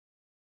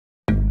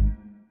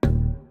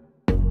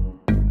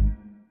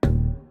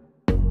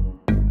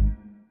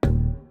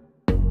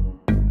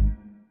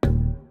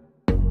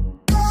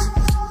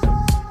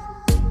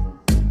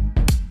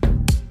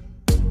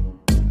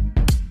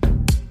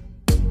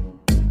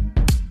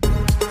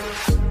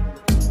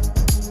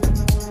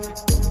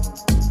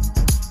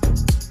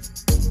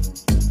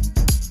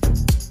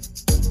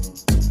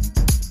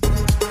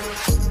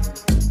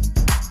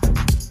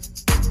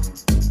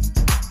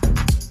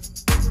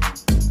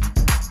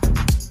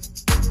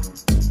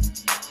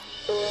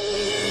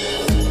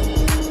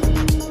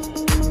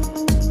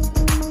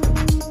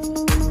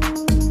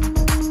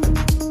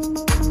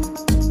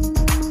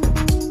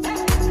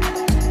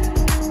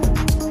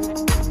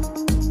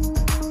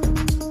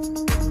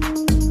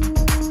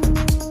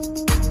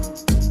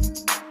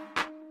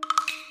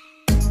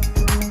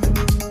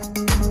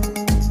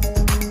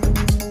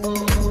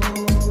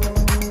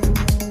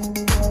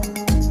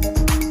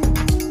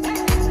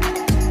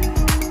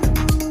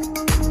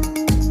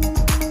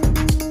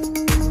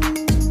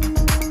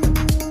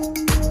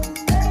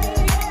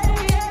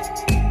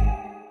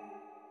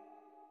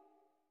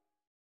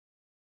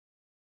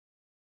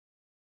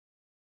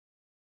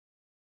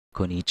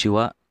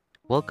Konnichiwa.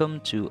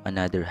 Welcome to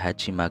another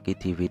Hachimaki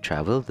TV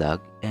travel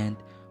vlog, and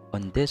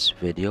on this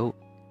video,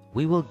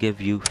 we will give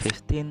you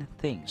 15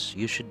 things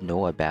you should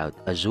know about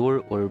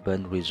Azure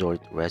Urban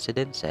Resort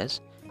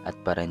Residences at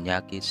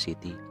Parañaque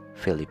City,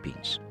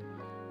 Philippines.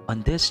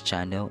 On this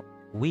channel,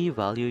 we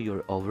value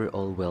your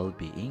overall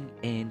well-being,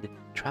 and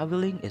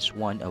traveling is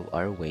one of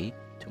our way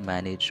to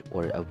manage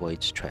or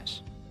avoid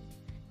stress.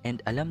 And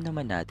alam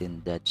naman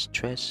natin that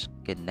stress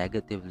can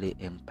negatively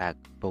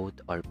impact both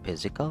our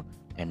physical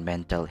and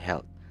mental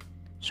health.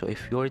 So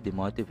if you're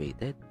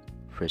demotivated,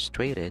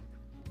 frustrated,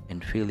 and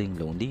feeling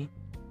lonely,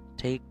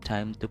 take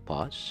time to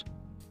pause,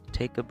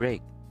 take a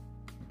break,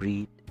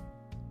 breathe,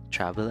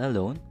 travel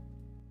alone,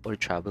 or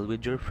travel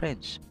with your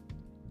friends.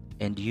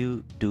 And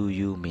you do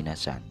you,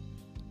 minasan.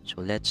 So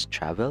let's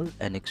travel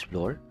and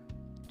explore.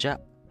 Ja,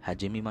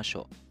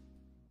 hajimimashou.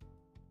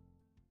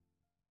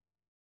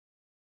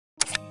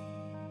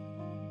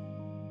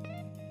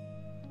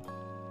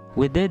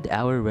 We did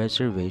our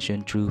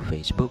reservation through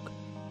Facebook.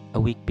 A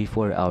week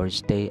before our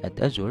stay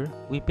at Azure,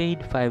 we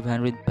paid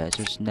 500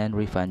 pesos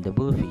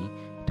non-refundable fee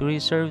to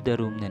reserve the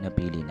room na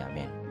napili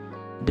namin.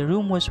 The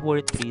room was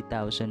worth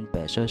 3,000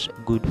 pesos,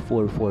 good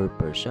for 4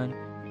 person.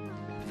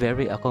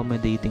 Very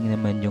accommodating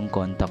naman yung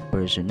contact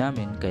person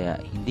namin,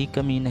 kaya hindi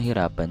kami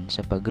nahirapan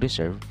sa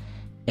pag-reserve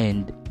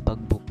and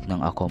pag-book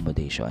ng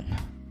accommodation.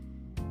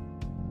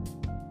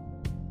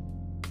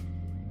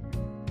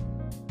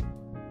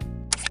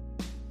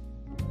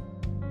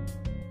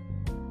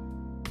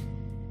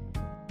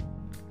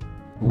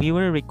 We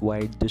were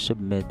required to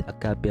submit a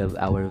copy of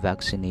our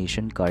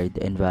vaccination card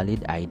and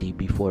valid ID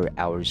before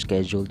our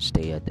scheduled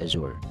stay at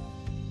Azure.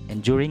 And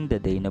during the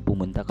day na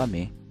pumunta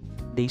kami,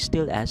 they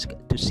still asked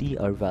to see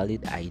our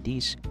valid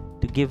IDs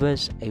to give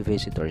us a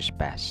visitor's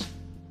pass.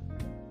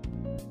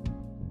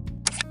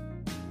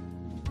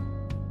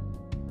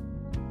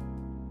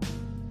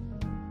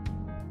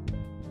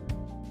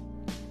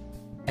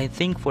 I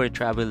think for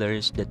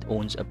travelers that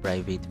owns a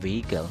private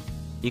vehicle,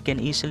 you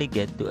can easily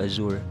get to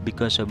Azure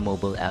because of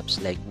mobile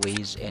apps like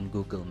Waze and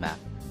Google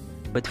Maps.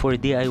 But for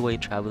DIY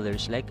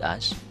travelers like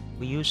us,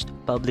 we used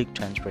public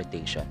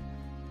transportation.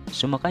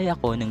 Sumakay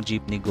ako ng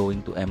jeepney going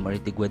to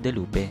MRT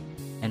Guadalupe,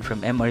 and from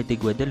MRT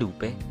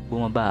Guadalupe,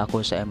 bumaba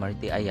ako sa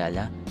MRT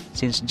Ayala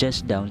since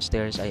just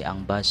downstairs ay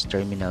ang bus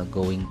terminal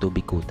going to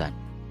Bicutan.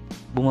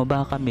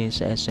 Bumaba kami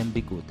sa SM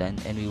Bicutan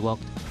and we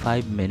walked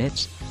 5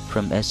 minutes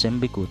from SM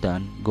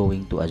Bicutan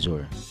going to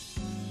Azure.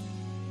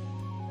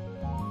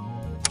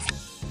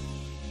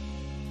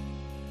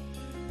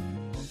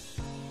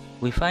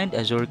 We find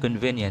Azure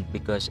convenient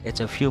because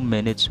it's a few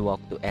minutes walk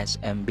to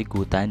SM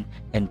Bicutan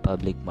and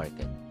public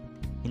market.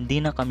 Hindi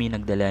na kami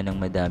nagdala ng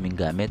madaming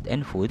gamit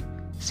and food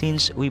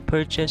since we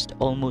purchased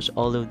almost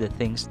all of the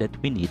things that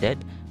we needed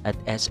at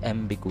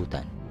SM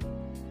Bicutan.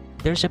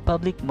 There's a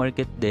public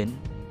market din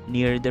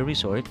near the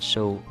resort,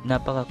 so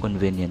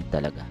napaka-convenient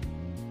talaga.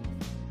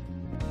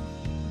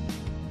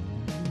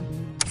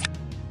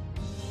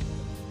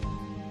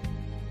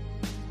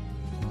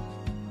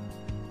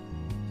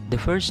 The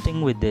first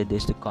thing we did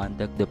is to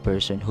contact the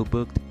person who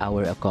booked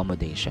our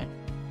accommodation.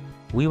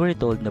 We were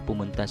told na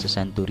pumunta sa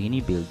Santorini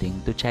building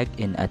to check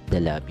in at the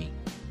lobby.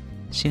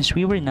 Since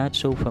we were not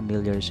so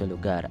familiar sa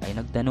lugar, ay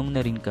nagtanong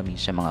na rin kami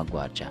sa mga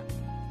gwardya.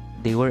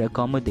 They were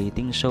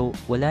accommodating, so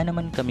wala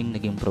naman kaming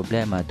naging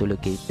problema to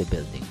locate the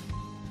building.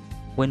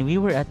 When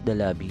we were at the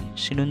lobby,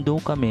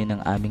 sinundo kami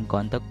ng aming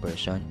contact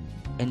person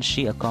and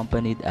she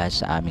accompanied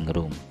us sa aming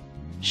room.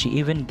 She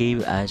even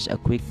gave us a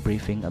quick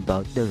briefing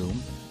about the room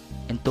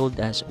and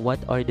told us what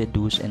are the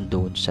do's and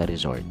don'ts sa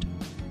resort.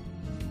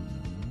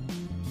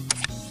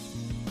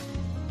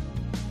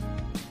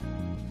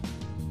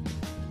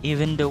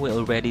 Even though we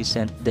already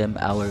sent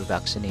them our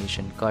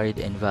vaccination card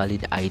and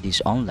valid IDs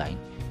online,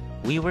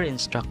 we were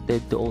instructed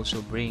to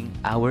also bring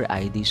our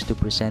IDs to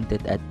present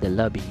it at the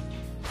lobby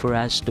for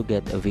us to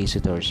get a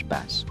visitor's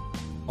pass.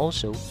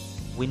 Also,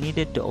 we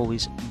needed to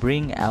always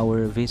bring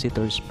our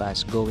visitor's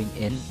pass going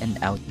in and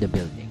out the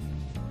building.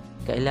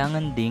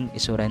 Kailangan ding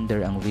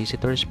isurrender ang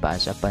visitor's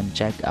pass upon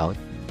check-out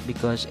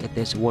because it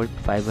is worth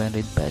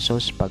 500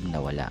 pesos pag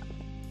nawala.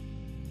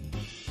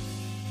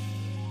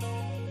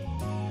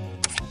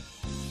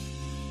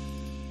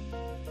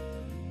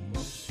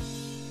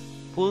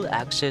 Full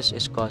access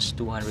is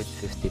cost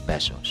 250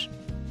 pesos.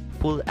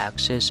 Full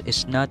access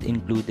is not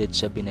included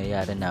sa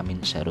binayaran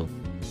namin sa room.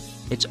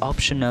 It's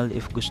optional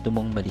if gusto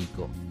mong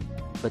maligo.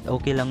 But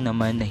okay lang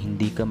naman na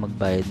hindi ka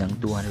magbayad ng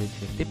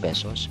 250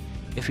 pesos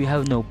if you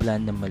have no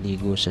plan na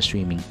maligo sa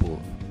swimming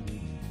pool.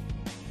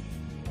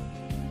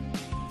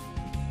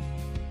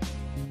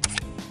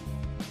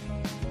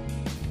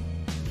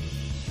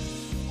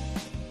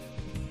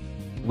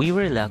 We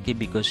were lucky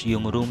because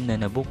yung room na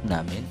nabook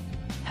namin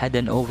had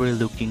an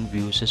overlooking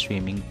view sa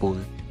swimming pool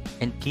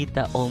and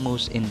kita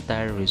almost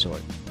entire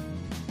resort.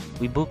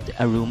 We booked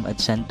a room at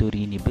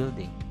Santorini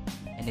building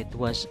and it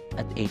was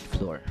at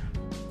 8th floor.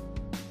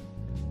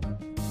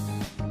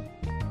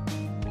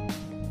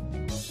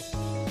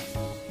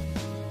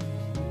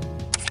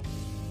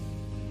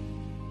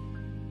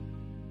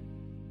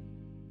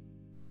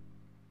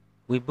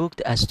 We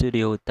booked a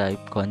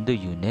studio-type condo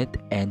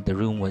unit and the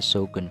room was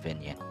so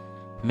convenient.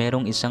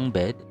 Merong isang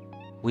bed,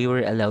 we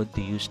were allowed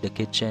to use the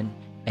kitchen,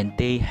 and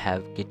they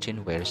have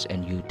kitchenwares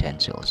and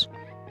utensils.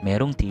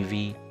 Merong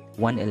TV,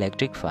 one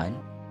electric fan,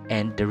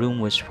 and the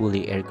room was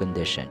fully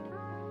air-conditioned.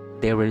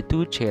 There were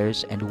 2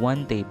 chairs and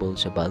 1 table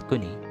sa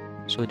balcony,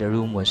 so the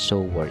room was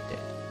so worth it.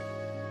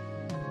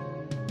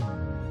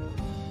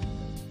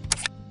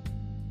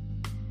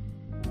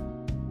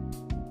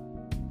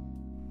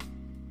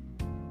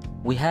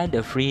 We had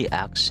a free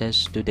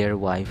access to their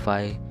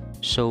Wi-Fi,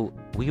 so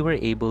we were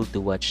able to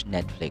watch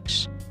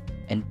Netflix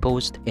and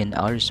post in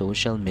our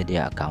social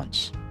media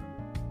accounts.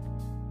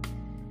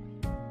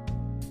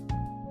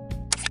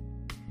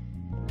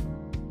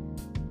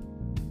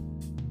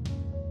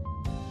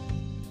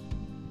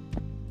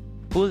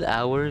 Pool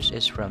hours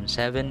is from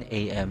 7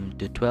 a.m.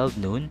 to 12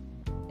 noon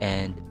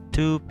and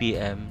 2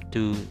 p.m.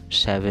 to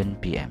 7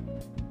 p.m.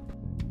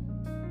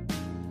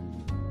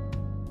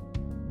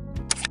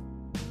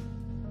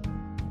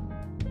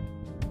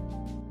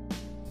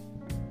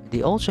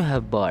 They also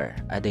have bar,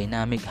 a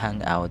dynamic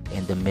hangout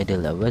in the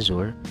middle of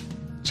Azure,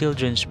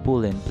 children's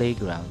pool and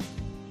playground,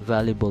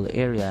 volleyball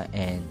area,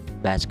 and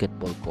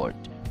basketball court.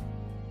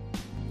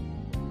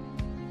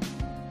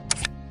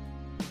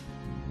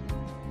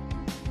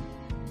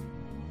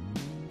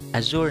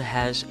 Azure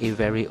has a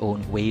very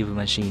own wave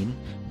machine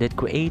that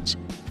creates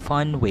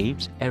fun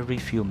waves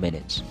every few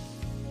minutes.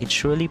 It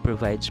surely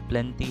provides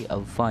plenty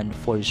of fun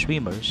for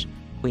swimmers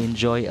who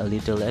enjoy a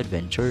little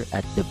adventure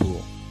at the pool.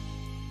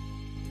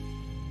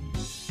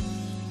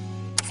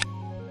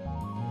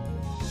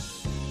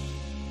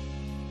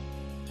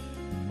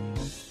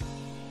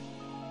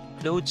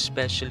 Clothes,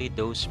 especially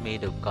those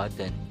made of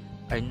cotton,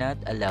 are not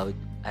allowed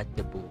at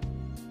the pool.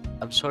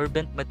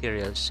 Absorbent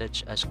materials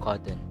such as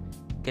cotton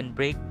can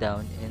break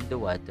down in the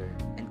water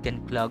and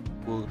can clog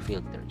pool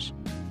filters.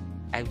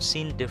 I've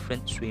seen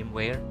different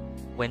swimwear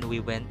when we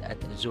went at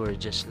Azure,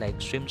 just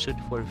like swimsuit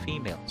for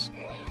females,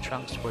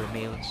 trunks for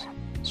males,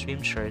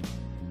 swim shirt,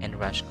 and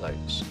rash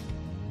guards.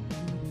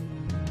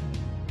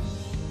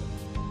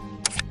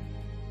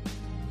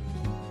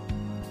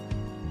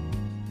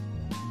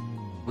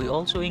 We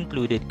also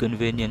included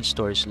convenience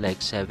stores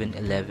like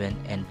 7-Eleven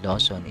and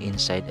Lawson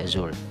inside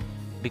Azure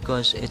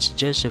because it's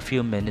just a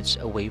few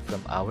minutes away from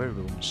our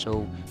room,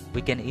 so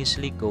we can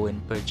easily go and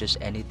purchase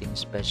anything,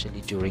 especially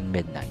during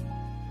midnight.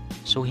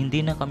 So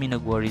hindi na kami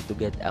nag-worry to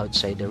get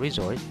outside the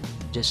resort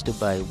just to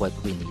buy what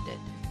we needed.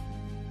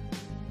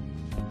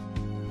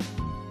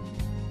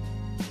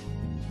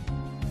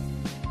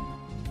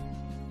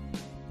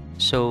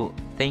 So,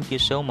 thank you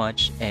so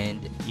much,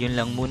 and yun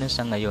lang muna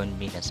sa ngayon,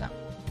 minasang.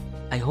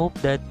 I hope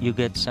that you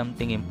get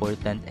something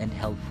important and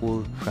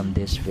helpful from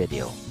this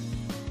video.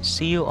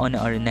 See you on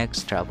our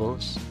next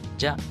travels.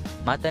 Ja,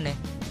 mata ne!